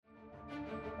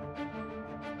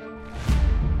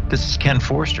This is Ken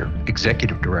Forster,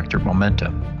 Executive Director of Momenta.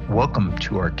 Welcome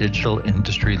to our Digital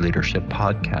Industry Leadership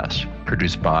Podcast,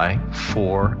 produced by,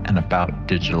 for, and about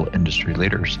digital industry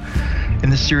leaders. In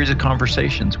this series of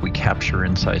conversations, we capture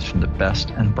insights from the best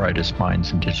and brightest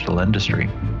minds in digital industry.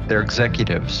 They're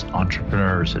executives,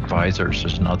 entrepreneurs, advisors,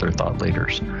 and other thought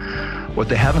leaders. What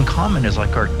they have in common is,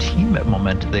 like our team at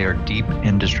Momenta, they are deep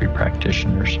industry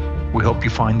practitioners. We hope you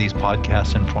find these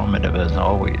podcasts informative. As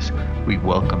always, we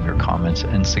welcome your comments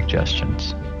and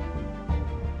suggestions.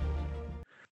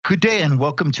 Good day and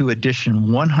welcome to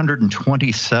edition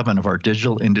 127 of our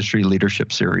Digital Industry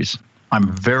Leadership Series. I'm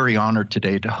very honored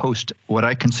today to host what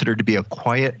I consider to be a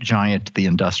quiet giant to the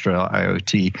industrial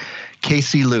IoT,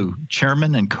 Casey Liu,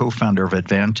 chairman and co-founder of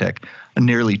Advantech, a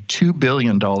nearly $2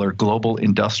 billion global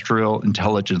industrial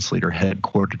intelligence leader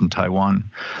headquartered in Taiwan.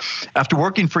 After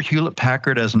working for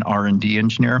Hewlett-Packard as an R&D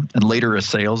engineer and later a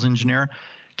sales engineer,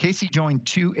 Casey joined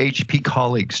two HP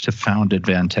colleagues to found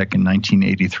Advantech in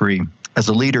 1983 as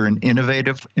a leader in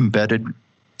innovative, embedded,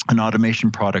 and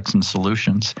automation products and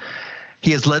solutions.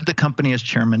 He has led the company as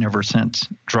chairman ever since,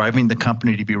 driving the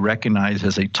company to be recognized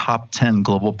as a top 10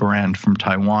 global brand from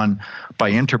Taiwan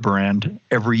by Interbrand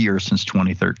every year since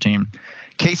 2013.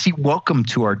 Casey, welcome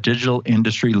to our Digital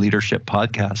Industry Leadership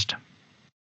Podcast.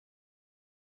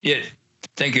 Yes,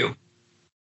 thank you.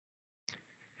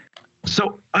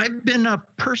 So I've been a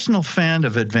personal fan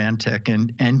of Advantech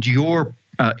and your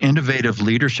innovative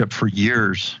leadership for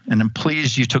years, and I'm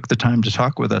pleased you took the time to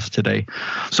talk with us today.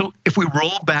 So if we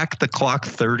roll back the clock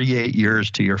 38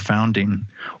 years to your founding,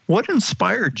 what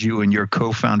inspired you and your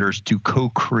co-founders to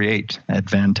co-create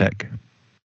Advantech?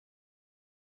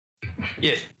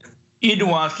 Yes, it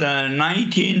was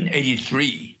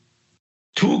 1983.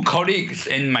 Two colleagues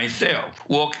and myself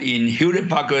worked in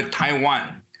Hewlett-Packard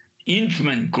Taiwan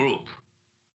Instrument Group.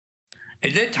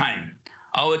 At that time,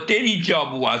 our daily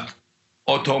job was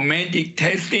automatic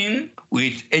testing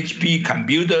with HP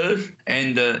computers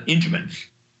and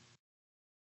instruments,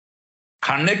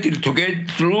 connected together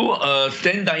through a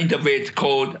standard interface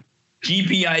called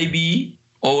GPIB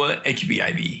or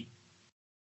HPIB.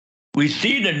 We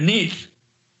see the needs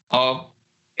of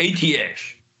ATS,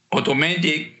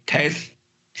 automatic test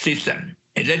system,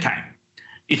 at that time,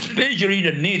 especially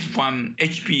the needs from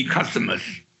HP customers.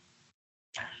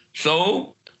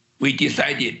 So we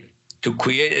decided to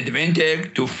create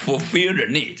Advantech to fulfill the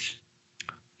needs.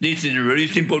 This is a very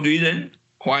simple reason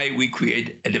why we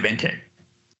create Advantech.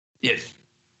 Yes.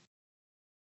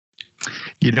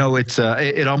 You know,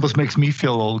 it almost makes me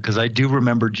feel old because I do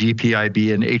remember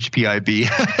GPIB and HPIB.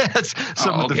 That's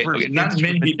some of the first. Okay. Not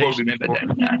many people remember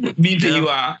that. Means you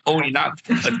are old enough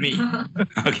as me.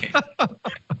 Okay.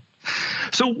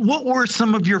 So what were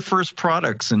some of your first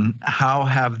products and how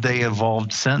have they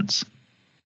evolved since?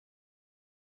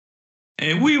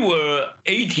 And we were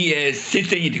ATS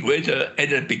system integrator at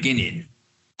the beginning.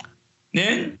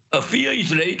 Then a few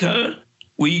years later,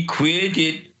 we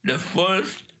created the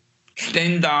first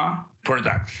standard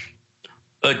products,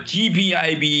 a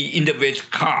GPIB interface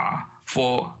card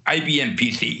for IBM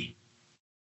PC.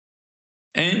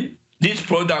 And this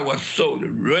product was sold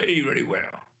very, very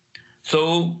well.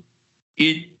 So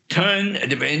it turned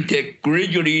Advantech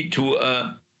gradually to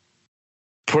a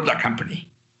product company.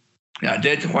 Yeah,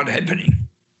 that's what's happening.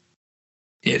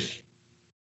 Yes.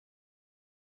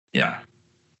 Yeah.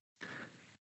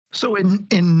 So in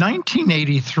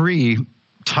 1983,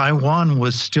 Taiwan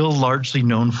was still largely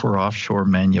known for offshore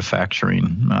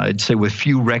manufacturing. I'd say with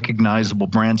few recognizable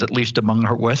brands, at least among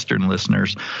our Western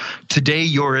listeners. Today,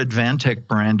 your Advantech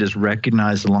brand is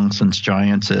recognized along such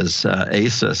giants as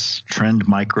Asus, Trend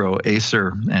Micro,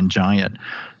 Acer, and Giant.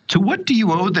 To what do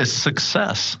you owe this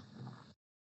success?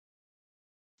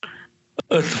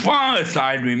 As far as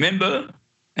I remember,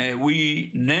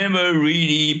 we never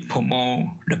really promote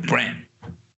the brand.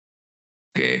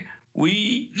 Okay,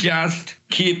 we just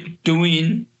keep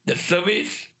doing the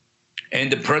service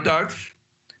and the products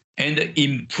and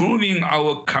improving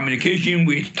our communication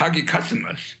with target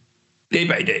customers day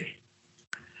by day.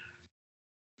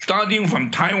 Starting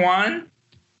from Taiwan,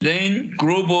 then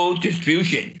global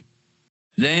distribution,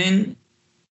 then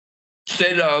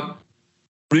set up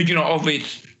regional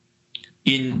office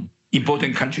in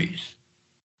important countries,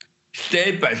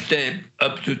 step by step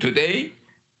up to today,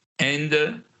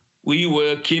 and we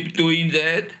will keep doing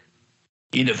that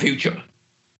in the future.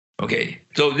 Okay,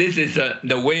 so this is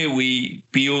the way we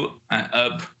build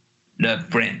up the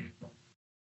brand.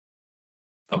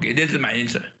 Okay, this is my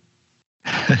answer.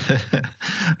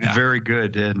 Very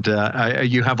good. And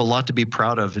you have a lot to be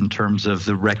proud of in terms of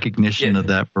the recognition of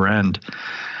that brand.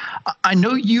 I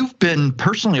know you've been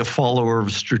personally a follower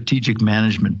of strategic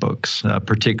management books,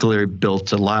 particularly Built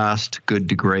to Last, Good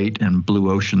to Great, and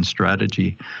Blue Ocean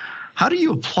Strategy. How do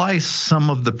you apply some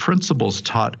of the principles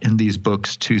taught in these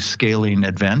books to scaling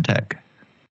Advantech?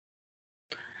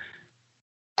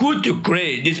 Good to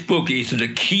Great, this book is the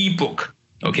key book.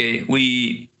 Okay,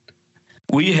 we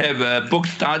have a book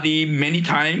study many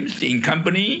times in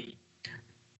company.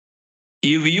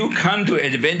 If you come to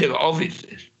Advantech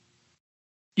offices,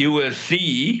 you will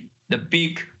see the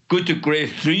big Good to Great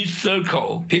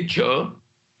 3-circle picture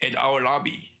at our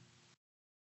lobby.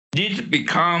 This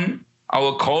become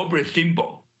our corporate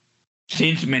symbol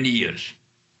since many years.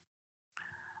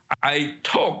 I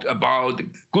talked about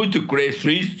Good to Great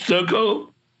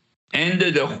 3-circle and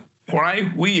the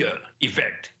flywheel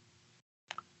effect,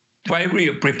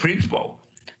 flywheel principle,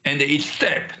 and its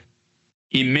step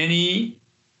in many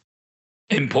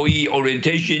employee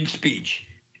orientation speech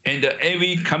and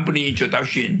every company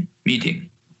introduction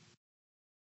meeting.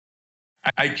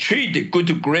 I treat the Good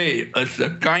to Great as a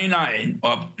guideline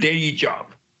of daily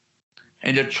job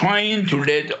and trying to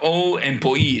let all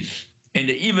employees and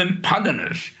even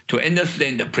partners to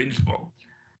understand the principle,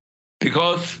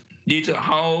 because this is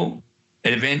how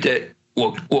Advantech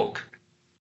work.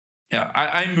 Yeah,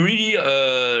 I'm really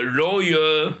a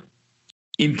loyal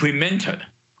implementer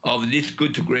of this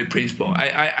Good to Great principle.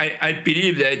 I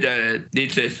believe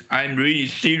that I'm really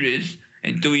serious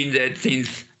and doing that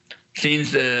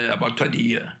since about 20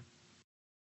 years.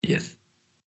 Yes.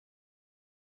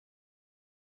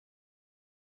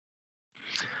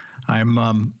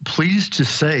 I'm pleased to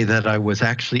say that I was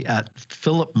actually at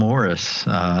Philip Morris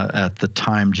at the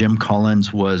time Jim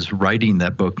Collins was writing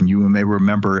that book. And you may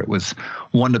remember it was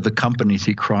one of the companies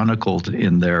he chronicled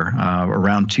in there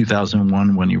around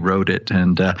 2001 when he wrote it.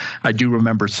 And I do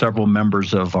remember several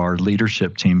members of our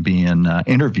leadership team being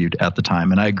interviewed at the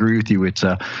time. And I agree with you. It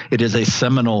is a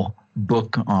seminal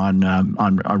book on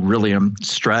really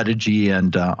strategy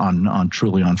and on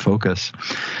truly on focus.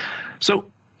 So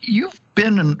you've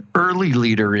been an early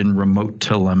leader in remote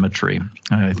telemetry.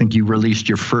 I think you released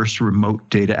your first remote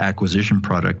data acquisition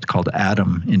product called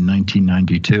Atom in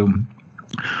 1992.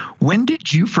 When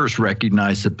did you first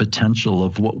recognize the potential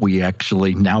of what we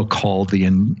actually now call the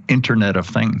Internet of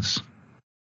Things?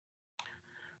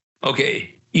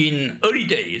 Okay, in early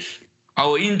days,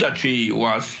 our industry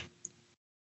was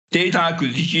data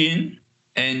acquisition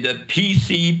and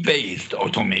PC-based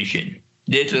automation.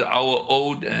 That's our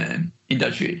old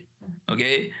industry.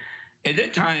 Okay, at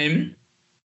that time,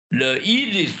 the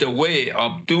easiest way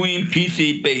of doing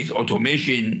PC-based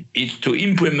automation is to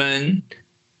implement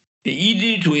the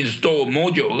easy-to-install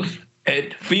modules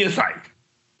at field site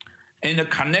and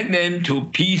connect them to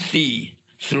PC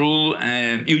through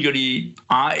usually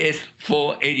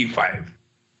RS-485.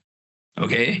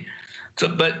 Okay,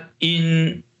 so but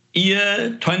in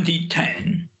year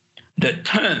 2010, the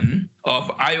term of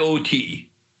IoT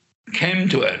came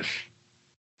to us.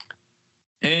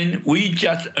 And we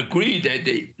just agreed that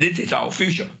this is our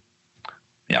future.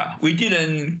 Yeah, we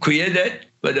didn't create that,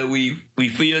 but we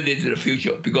feel this is the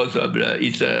future because of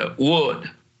it's a world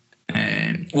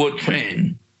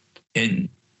trend, and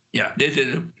yeah, this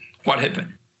is what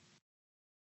happened.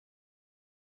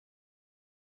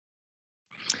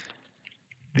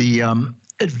 The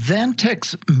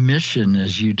Advantech's mission,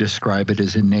 as you describe it,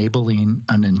 is enabling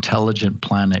an intelligent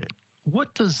planet.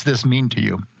 What does this mean to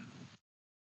you?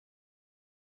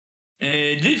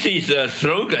 This is a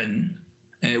slogan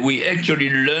we actually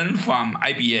learned from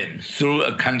IBM through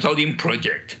a consulting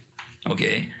project.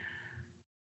 Okay,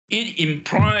 it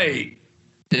implies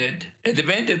that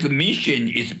Advantech's mission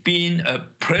is being a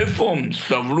platform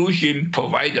solution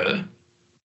provider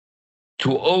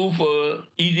to offer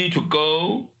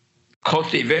easy-to-go,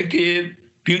 cost-effective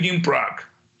building block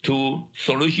to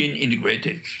solution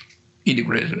integrators.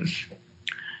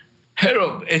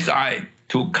 Help SI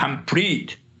to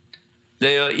complete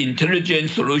their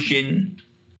intelligent solution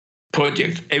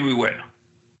projects everywhere.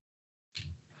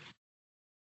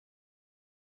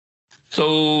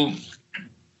 So,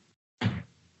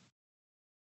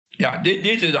 yeah,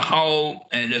 this is how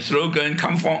the slogan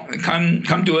come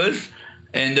to us,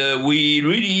 and we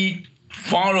really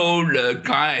follow the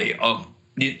guide of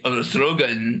the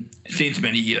slogan since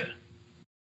many years.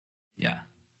 Yeah.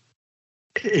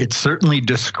 It certainly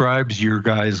describes your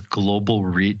guys' global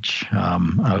reach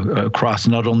across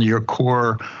not only your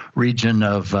core region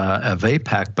of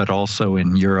APAC, but also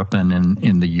in Europe and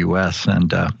in the US,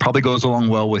 and probably goes along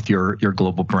well with your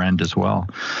global brand as well.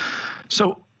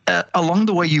 So along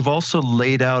the way, you've also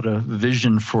laid out a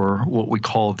vision for what we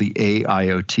call the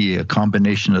AIoT, a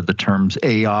combination of the terms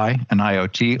AI and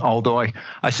IoT, although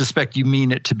I suspect you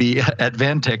mean it to be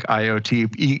Advantech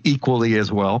IoT equally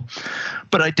as well.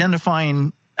 But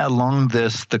identifying along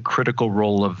this the critical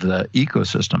role of the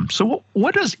ecosystem. So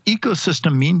what does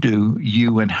ecosystem mean to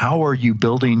you, and how are you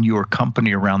building your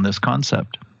company around this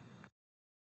concept?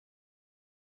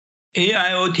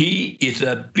 AIoT is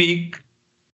a big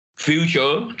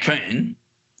future trend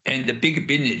and a big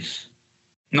business,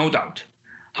 no doubt.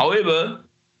 However,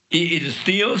 it is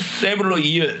still several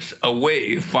years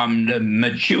away from the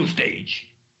mature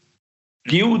stage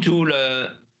due to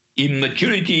the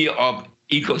immaturity of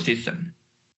ecosystem.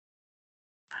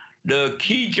 The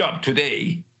key job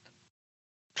today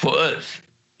for us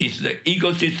is the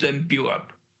ecosystem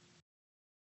build-up.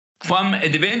 From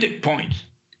Advantech point,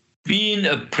 being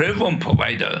a platform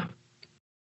provider,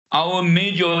 our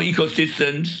major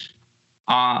ecosystems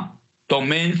are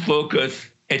domain-focused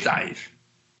SIs.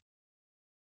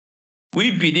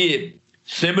 We believe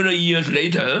several years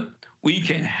later, we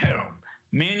can help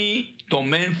many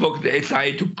domain-focused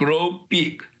SIs to grow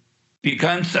big,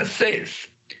 become success,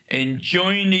 and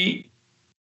jointly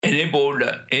enable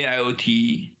the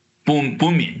AIoT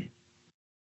booming.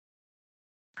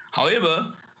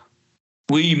 However,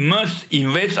 we must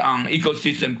invest on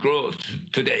ecosystem growth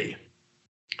today.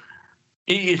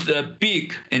 It is a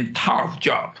big and tough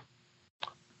job,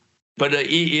 but it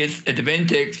is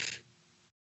Advantech's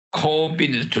core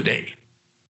business today.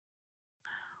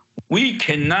 We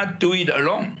cannot do it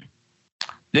alone.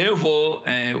 Therefore,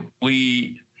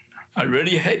 we are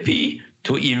really happy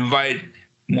to invite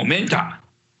Momenta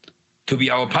to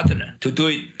be our partner, to do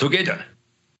it together.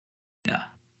 Yeah.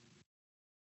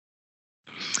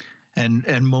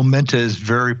 And Momenta is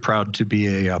very proud to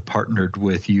be partnered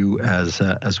with you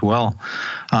as well,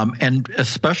 and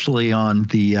especially on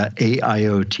the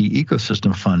AIoT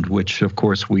Ecosystem Fund, which of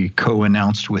course we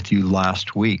co-announced with you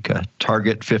last week, a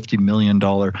target $50 million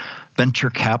venture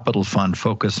capital fund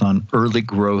focused on early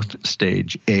growth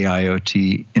stage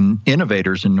AIoT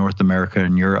innovators in North America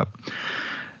and Europe.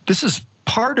 This is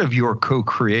part of your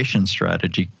co-creation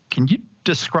strategy. Can you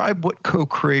describe what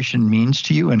co-creation means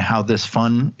to you and how this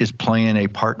fund is playing a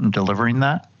part in delivering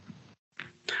that?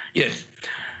 Yes.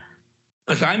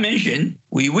 As I mentioned,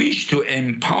 we wish to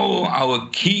empower our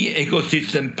key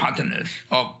ecosystem partners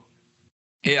of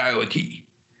AIoT,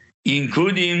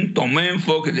 including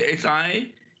domain-focused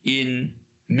SI in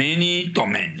many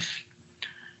domains.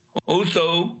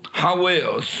 Also,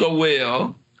 hardware, software,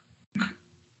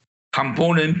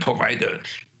 component providers.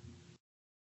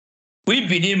 We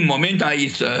believe Momenta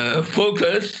is a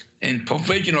focused and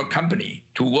professional company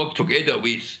to work together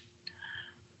with.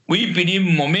 We believe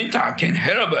Momenta can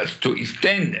help us to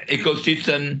extend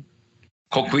ecosystem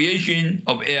co-creation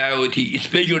of AIoT,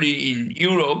 especially in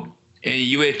Europe and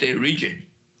USA region.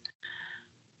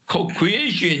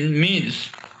 Co-creation means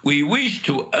we wish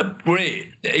to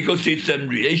upgrade the ecosystem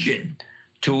relation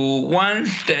to one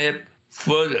step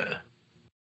further,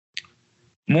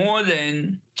 more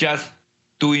than just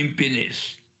doing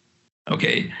business.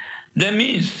 Okay, that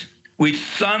means with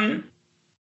some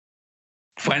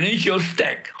financial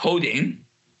stake holding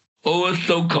or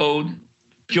so-called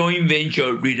joint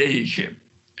venture relationship.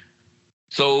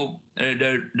 So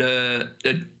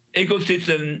the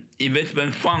ecosystem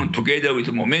investment fund together with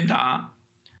Momenta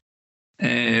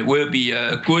will be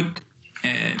a good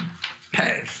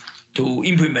path to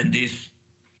implement this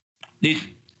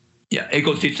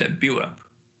ecosystem build-up.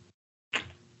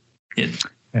 Yes.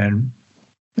 And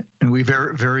we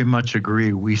very, very much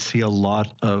agree. We see a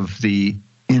lot of the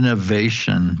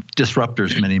innovation,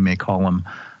 disruptors, many may call them,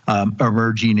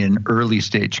 emerging in early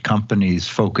stage companies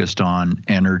focused on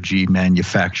energy,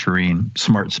 manufacturing,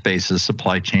 smart spaces,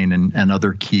 supply chain, and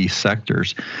other key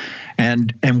sectors.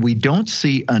 And we don't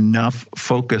see enough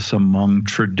focus among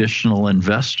traditional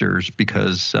investors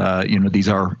because these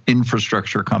are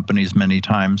infrastructure companies many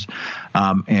times,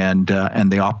 and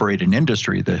they operate in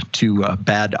industry. The two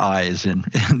bad eyes in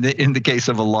the case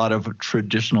of a lot of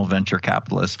traditional venture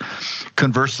capitalists.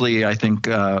 Conversely, I think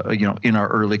in our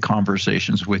early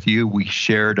conversations with you, we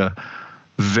shared a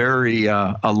very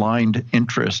aligned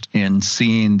interest in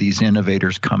seeing these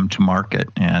innovators come to market,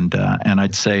 and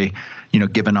I'd say,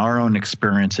 given our own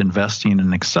experience investing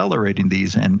and accelerating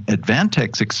these, and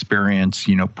Advantech's experience,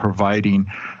 providing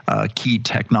key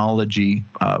technology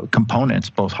components,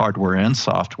 both hardware and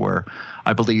software,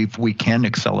 I believe we can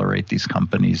accelerate these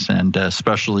companies, and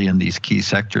especially in these key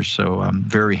sectors. So I'm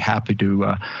very happy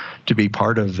to be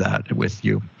part of that with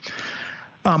you.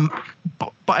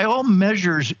 By all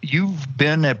measures, you've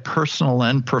been a personal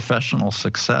and professional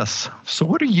success. So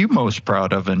what are you most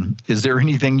proud of? And is there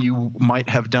anything you might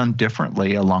have done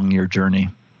differently along your journey?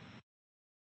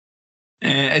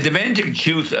 Advantech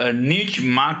chose a niche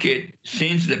market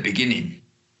since the beginning.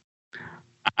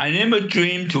 I never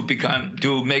dreamed to make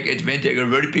Advantech a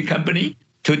very big company.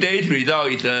 Today's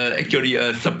result is actually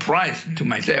a surprise to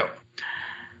myself.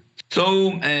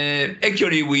 So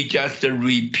actually, we just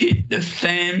repeat the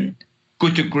same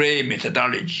good to great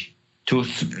methodology to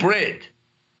spread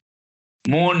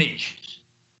more niches.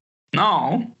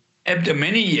 Now, after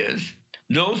many years,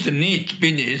 those niche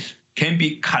business can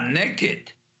be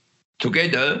connected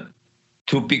together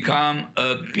to become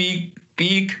a big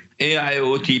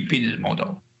AIoT business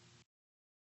model.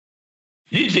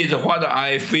 This is what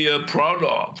I feel proud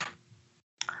of.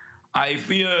 I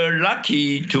feel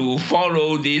lucky to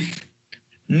follow this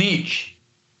niche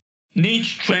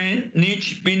trend,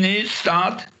 niche business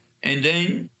start, and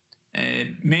then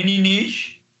many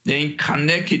niche, then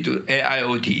connected to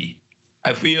AIoT.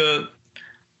 I feel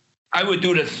I will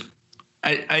do this.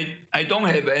 I don't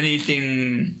have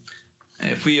anything.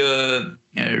 I feel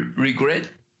regret.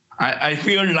 I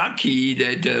feel lucky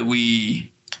that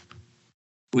we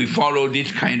follow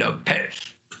this kind of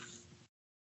path.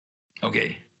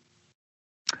 Okay.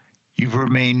 You've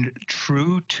remained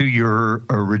true to your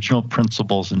original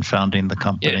principles in founding the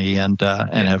company, and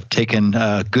have taken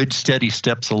good, steady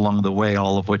steps along the way,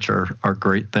 all of which are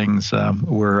great things.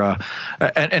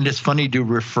 And it's funny to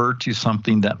refer to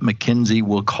something that McKinsey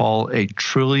will call a $1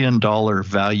 trillion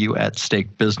value at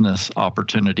stake business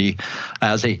opportunity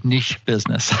as a niche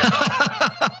business.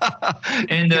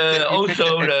 And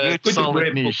also the good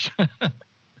solid niche.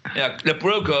 The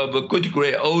broker of Good to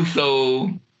Great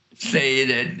also say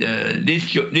that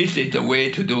this is the way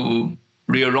to do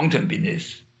real long-term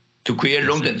business, to create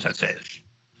long-term success.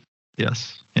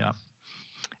 Yes, yeah.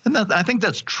 And I think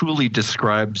that truly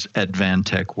describes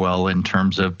Advantech well in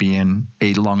terms of being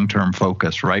a long-term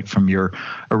focus, right? From your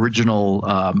original,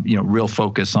 real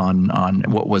focus on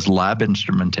what was lab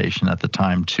instrumentation at the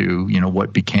time to,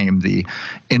 what became the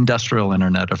industrial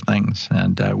Internet of Things.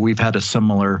 And we've had a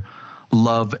similar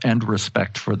love and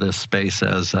respect for this space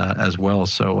as well.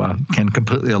 So can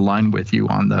completely align with you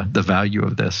on the value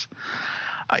of this.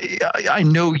 I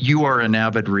know you are an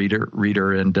avid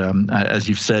reader, and as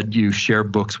you've said, you share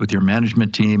books with your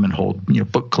management team and hold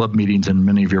book club meetings in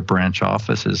many of your branch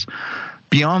offices.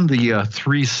 Beyond the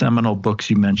 3 seminal books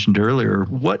you mentioned earlier,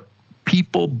 what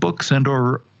people, books,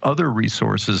 and/or other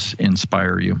resources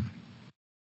inspire you?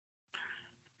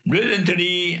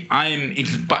 Recently, I'm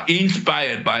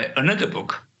inspired by another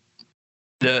book,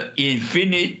 The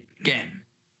Infinite Game,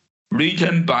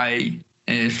 written by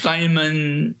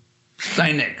Simon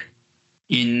Sinek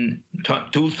in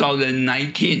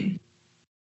 2019.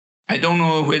 I don't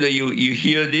know whether you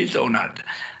hear this or not,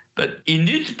 but in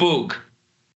this book,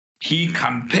 he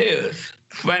compares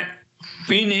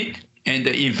finite and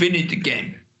the infinite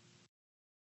game.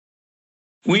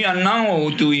 We are now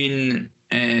doing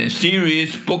a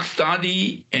serious book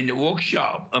study and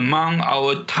workshop among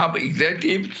our top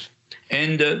executives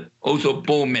and also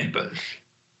board members.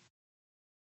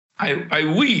 I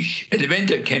wish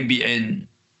Advantech can be an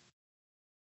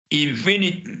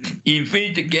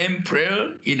infinite game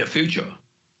player in the future.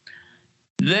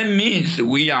 That means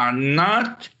we are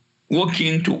not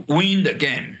working to win the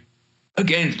game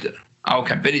against our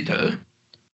competitor,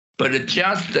 but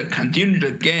just continue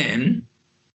the game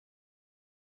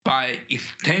by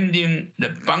extending the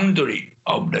boundary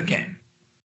of the game.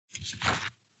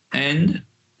 And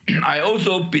I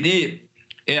also believe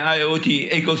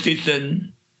AIoT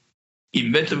ecosystem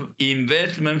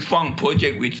investment fund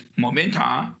project with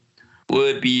Momenta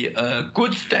will be a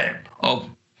good step of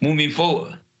moving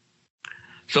forward.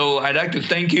 So I'd like to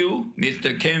thank you,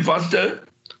 Mr. Ken Foster,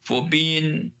 for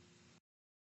bringing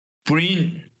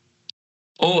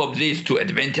all of this to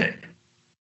Advantech.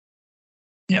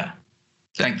 Yeah.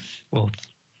 Thanks. Well,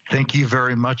 thank you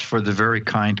very much for the very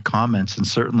kind comments, and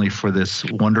certainly for this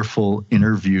wonderful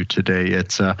interview today.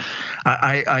 It's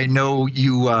I know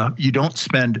you don't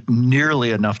spend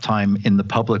nearly enough time in the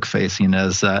public facing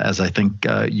as I think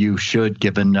you should,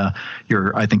 given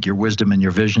your wisdom and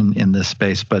your vision in this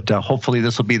space. But hopefully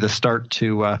this will be the start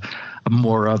to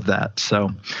more of that.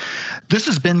 So this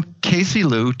has been Casey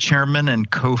Liu, chairman and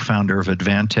co-founder of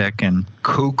Advantech and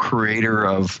co-creator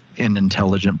of An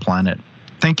Intelligent Planet.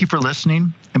 Thank you for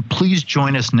listening, and please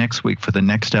join us next week for the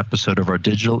next episode of our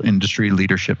Digital Industry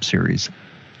Leadership Series.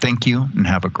 Thank you, and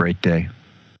have a great day.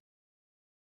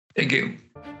 Thank you.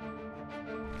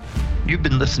 You've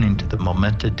been listening to the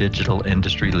Momenta Digital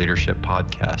Industry Leadership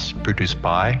Podcast, produced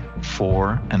by,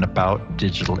 for, and about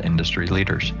digital industry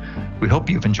leaders. We hope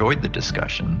you've enjoyed the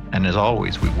discussion, and as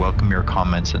always, we welcome your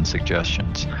comments and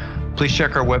suggestions. Please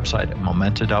check our website at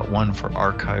momenta.one for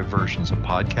archived versions of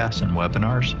podcasts and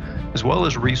webinars, as well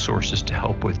as resources to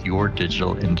help with your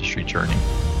digital industry journey.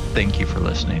 Thank you for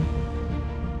listening.